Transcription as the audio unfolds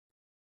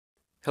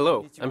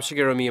Hello, I'm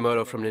Shigeru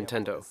Miyamoto from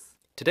Nintendo.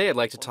 Today I'd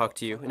like to talk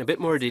to you in a bit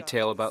more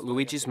detail about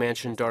Luigi's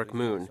Mansion Dark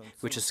Moon,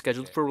 which is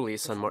scheduled for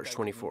release on March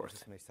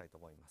 24th.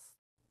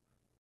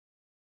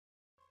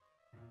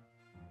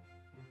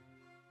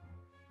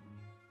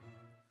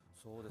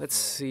 Let's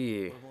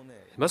see,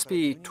 it must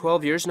be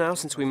 12 years now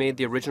since we made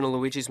the original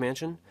Luigi's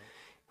Mansion.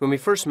 When we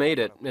first made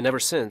it, and ever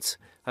since,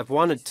 I've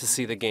wanted to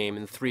see the game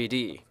in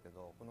 3D.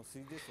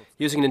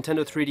 Using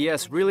Nintendo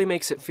 3DS really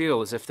makes it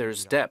feel as if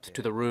there's depth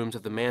to the rooms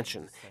of the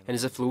mansion, and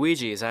as if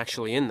Luigi is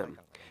actually in them,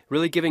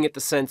 really giving it the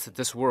sense that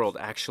this world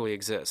actually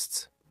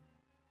exists.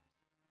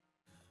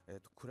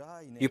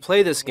 You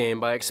play this game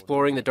by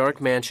exploring the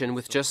dark mansion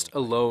with just a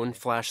lone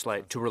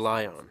flashlight to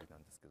rely on.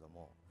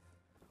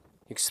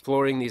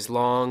 Exploring these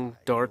long,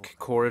 dark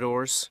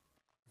corridors,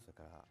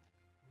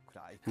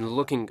 and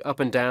looking up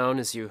and down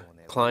as you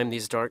climb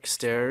these dark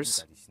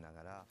stairs.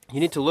 You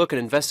need to look and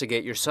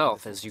investigate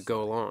yourself as you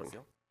go along.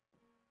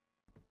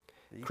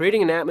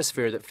 Creating an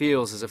atmosphere that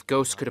feels as if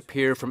ghosts could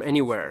appear from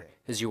anywhere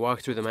as you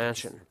walk through the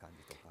mansion,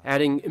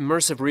 adding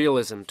immersive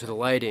realism to the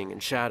lighting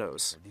and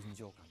shadows.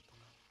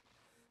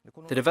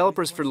 The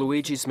developers for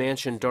Luigi's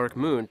Mansion Dark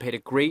Moon paid a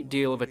great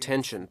deal of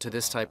attention to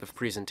this type of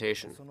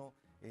presentation.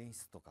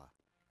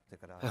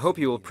 I hope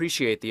you will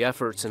appreciate the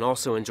efforts and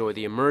also enjoy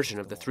the immersion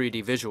of the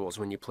 3D visuals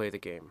when you play the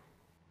game.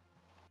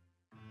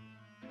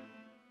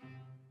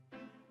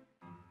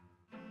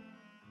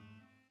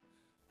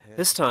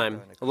 This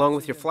time, along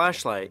with your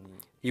flashlight,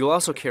 you will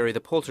also carry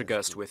the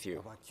poltergust with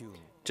you,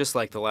 just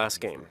like the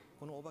last game.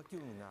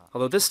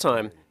 Although this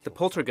time, the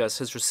poltergust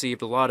has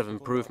received a lot of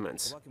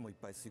improvements.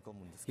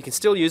 You can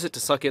still use it to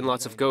suck in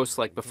lots of ghosts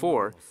like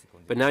before,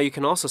 but now you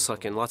can also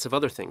suck in lots of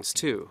other things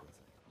too.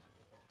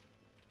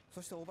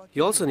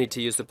 You also need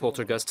to use the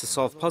poltergust to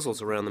solve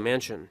puzzles around the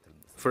mansion.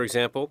 For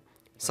example,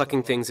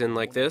 sucking things in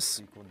like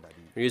this,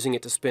 or using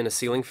it to spin a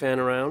ceiling fan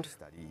around.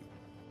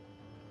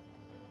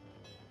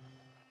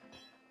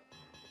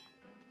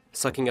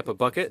 Sucking up a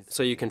bucket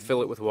so you can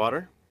fill it with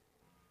water,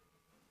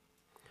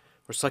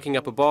 or sucking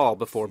up a ball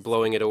before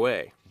blowing it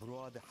away.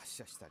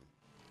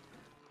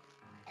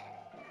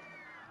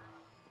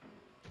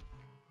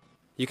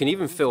 You can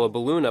even fill a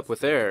balloon up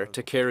with air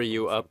to carry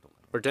you up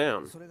or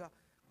down.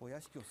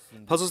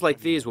 Puzzles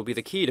like these will be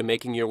the key to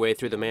making your way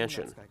through the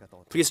mansion.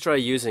 Please try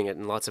using it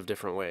in lots of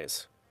different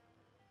ways.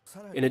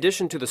 In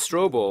addition to the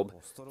strobe bulb,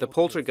 the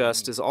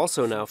poltergust is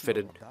also now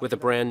fitted with a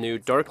brand new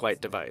dark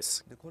light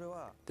device.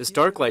 This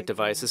dark light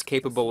device is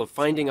capable of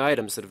finding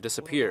items that have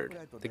disappeared.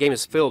 The game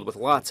is filled with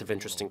lots of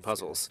interesting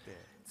puzzles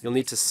you'll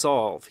need to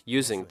solve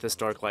using this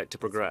dark light to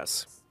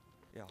progress.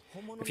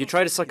 If you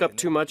try to suck up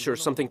too much or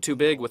something too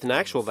big with an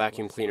actual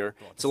vacuum cleaner,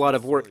 it's a lot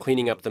of work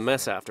cleaning up the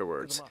mess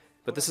afterwards.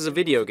 But this is a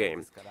video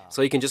game,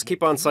 so you can just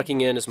keep on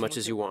sucking in as much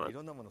as you want.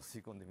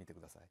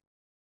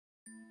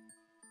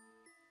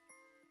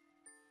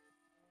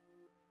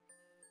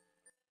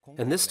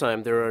 And this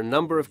time, there are a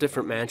number of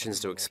different mansions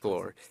to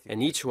explore,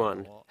 and each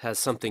one has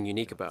something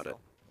unique about it.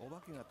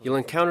 You'll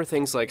encounter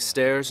things like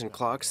stairs and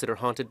clocks that are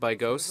haunted by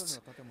ghosts,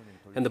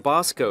 and the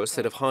boss ghosts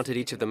that have haunted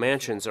each of the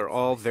mansions are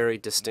all very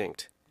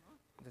distinct.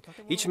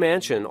 Each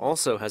mansion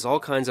also has all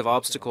kinds of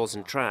obstacles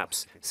and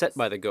traps set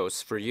by the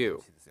ghosts for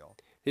you.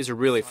 These are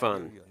really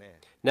fun.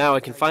 Now I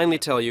can finally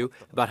tell you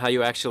about how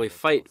you actually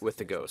fight with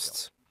the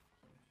ghosts.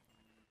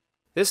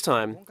 This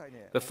time,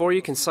 before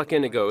you can suck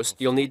in a ghost,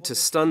 you'll need to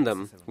stun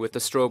them with the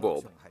strobe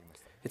bulb.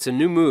 It's a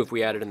new move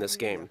we added in this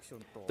game.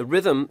 The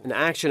rhythm and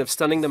action of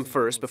stunning them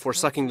first before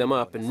sucking them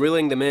up and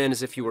reeling them in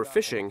as if you were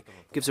fishing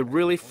gives a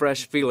really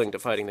fresh feeling to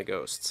fighting the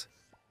ghosts.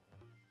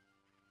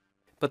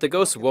 But the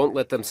ghosts won't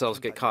let themselves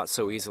get caught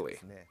so easily.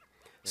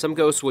 Some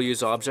ghosts will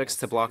use objects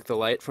to block the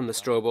light from the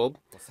strobe bulb.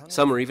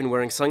 Some are even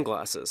wearing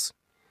sunglasses.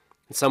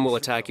 And some will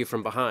attack you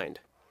from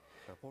behind.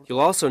 You'll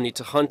also need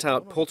to hunt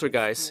out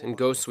poltergeists and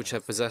ghosts which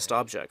have possessed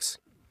objects.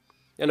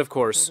 And of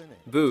course,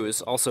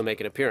 boos also make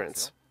an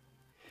appearance.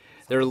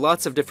 There are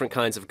lots of different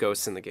kinds of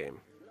ghosts in the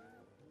game.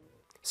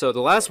 So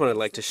the last one I'd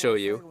like to show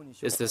you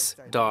is this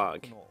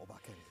dog.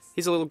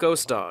 He's a little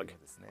ghost dog.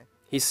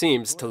 He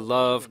seems to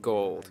love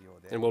gold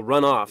and will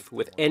run off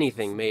with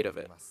anything made of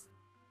it.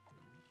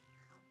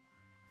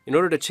 In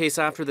order to chase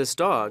after this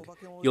dog,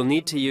 you'll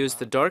need to use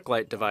the dark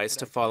light device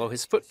to follow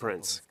his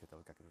footprints.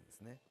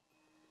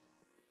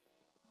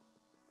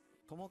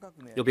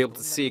 You'll be able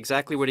to see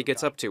exactly what he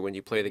gets up to when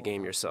you play the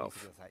game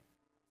yourself.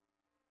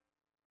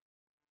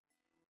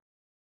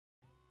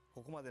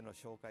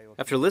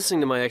 After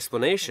listening to my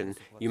explanation,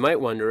 you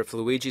might wonder if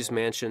Luigi's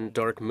Mansion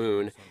Dark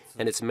Moon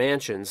and its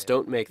mansions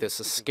don't make this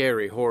a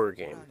scary horror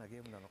game.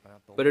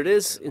 But it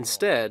is,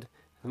 instead,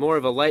 more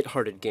of a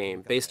light-hearted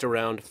game based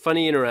around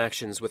funny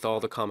interactions with all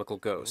the comical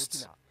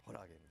ghosts.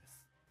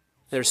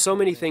 There are so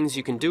many things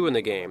you can do in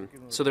the game,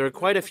 so there are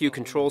quite a few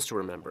controls to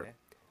remember.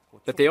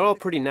 But they are all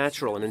pretty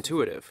natural and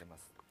intuitive.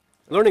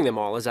 Learning them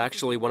all is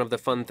actually one of the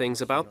fun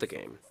things about the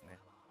game.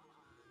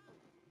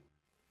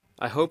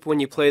 I hope when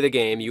you play the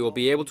game you will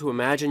be able to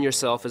imagine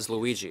yourself as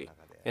Luigi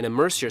and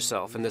immerse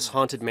yourself in this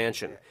haunted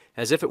mansion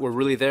as if it were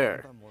really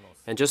there,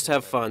 and just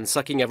have fun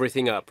sucking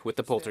everything up with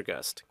the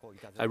poltergust.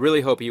 I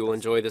really hope you will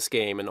enjoy this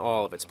game and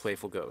all of its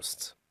playful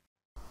ghosts.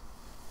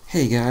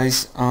 Hey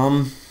guys,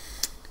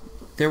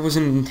 there was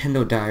a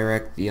Nintendo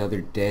Direct the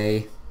other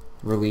day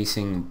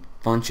releasing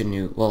a bunch of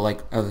new,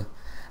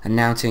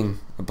 announcing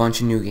a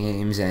bunch of new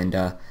games, and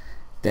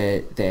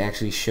they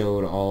actually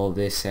showed all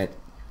this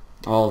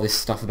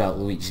stuff about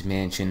Luigi's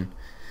Mansion,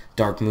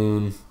 Dark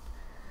Moon.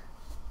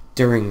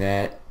 During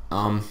that,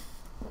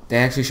 they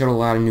actually showed a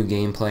lot of new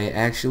gameplay.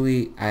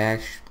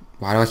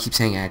 Why do I keep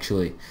saying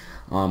actually?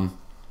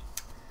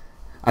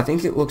 I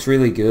think it looks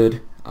really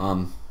good.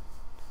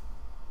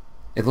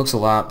 It looks a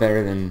lot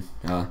better than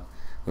the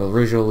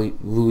original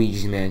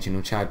Luigi's Mansion,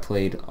 which I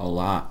played a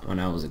lot when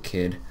I was a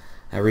kid.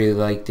 I really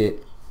liked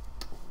it.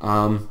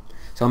 So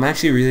I'm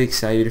actually really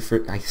excited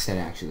for. I said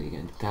actually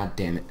again. God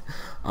damn it.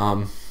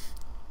 I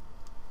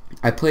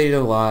played it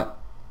a lot,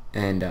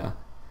 and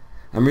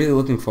I'm really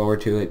looking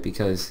forward to it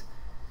because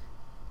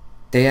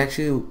they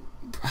actually.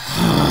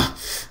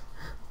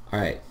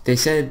 Alright, they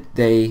said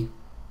they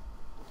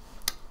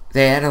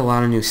added a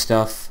lot of new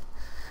stuff,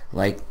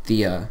 like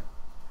the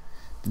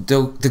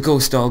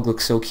ghost dog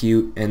looks so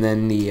cute, and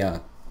then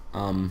the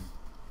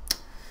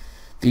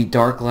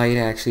dark light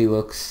actually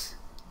looks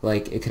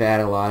like it could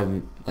add a lot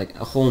of, like,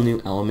 a whole new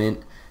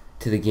element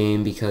to the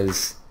game,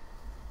 because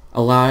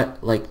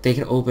they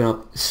can open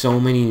up so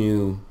many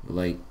new,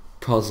 like,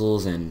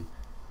 puzzles and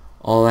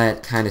all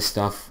that kind of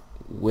stuff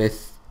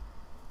with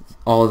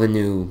all the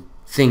new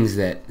things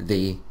that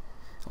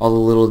all the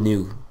little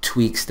new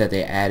tweaks that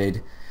they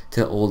added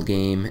to the old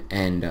game.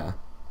 And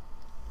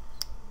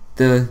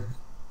the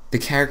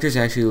characters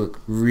actually look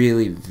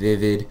really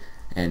vivid,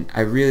 and I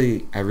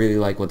really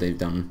like what they've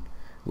done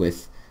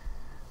with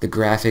the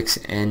graphics,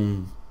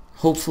 and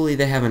hopefully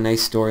they have a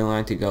nice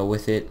storyline to go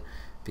with it,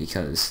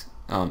 because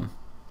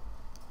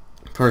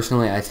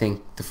personally I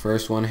think the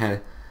first one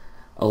had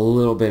a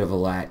little bit of a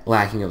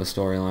lacking of a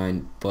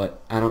storyline,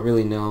 but I don't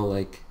really know,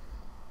 like,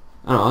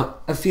 I don't know,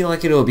 I feel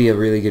like it'll be a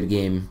really good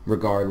game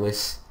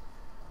regardless.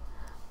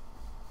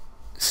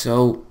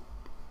 So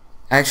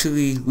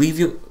actually leave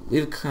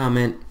a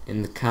comment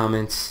in the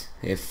comments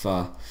if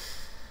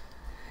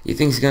you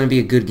think it's gonna be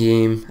a good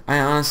game. I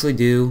honestly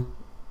do.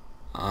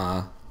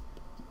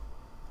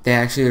 They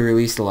actually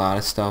released a lot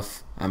of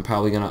stuff. I'm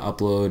probably gonna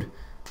upload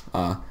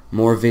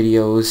more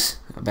videos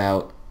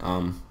about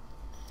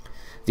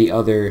the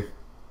other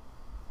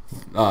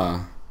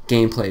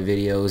gameplay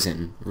videos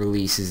and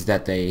releases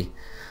that they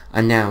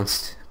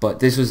announced,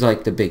 but this was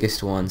like the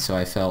biggest one, so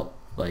I felt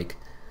like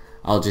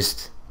I'll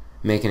just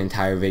make an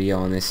entire video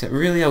on this.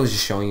 Really, I was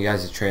just showing you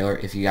guys a trailer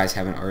if you guys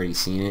haven't already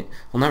seen it.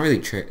 Well, not really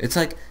it's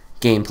like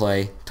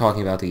gameplay,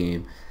 talking about the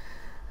game.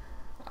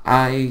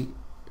 I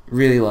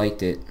really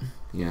liked it.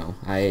 You know,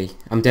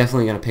 I'm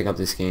definitely gonna pick up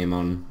this game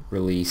on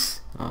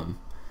release.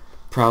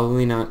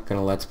 Probably not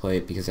gonna let's play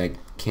it because I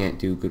can't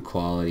do good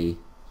quality,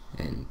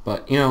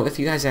 but you know, if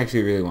you guys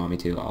actually really want me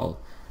to, I'll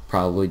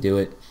probably do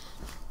it,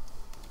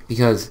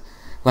 because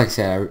like I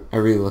said,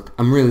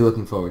 I'm really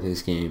looking forward to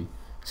this game.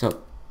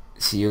 So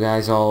see you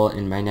guys all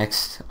in my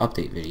next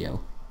update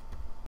video.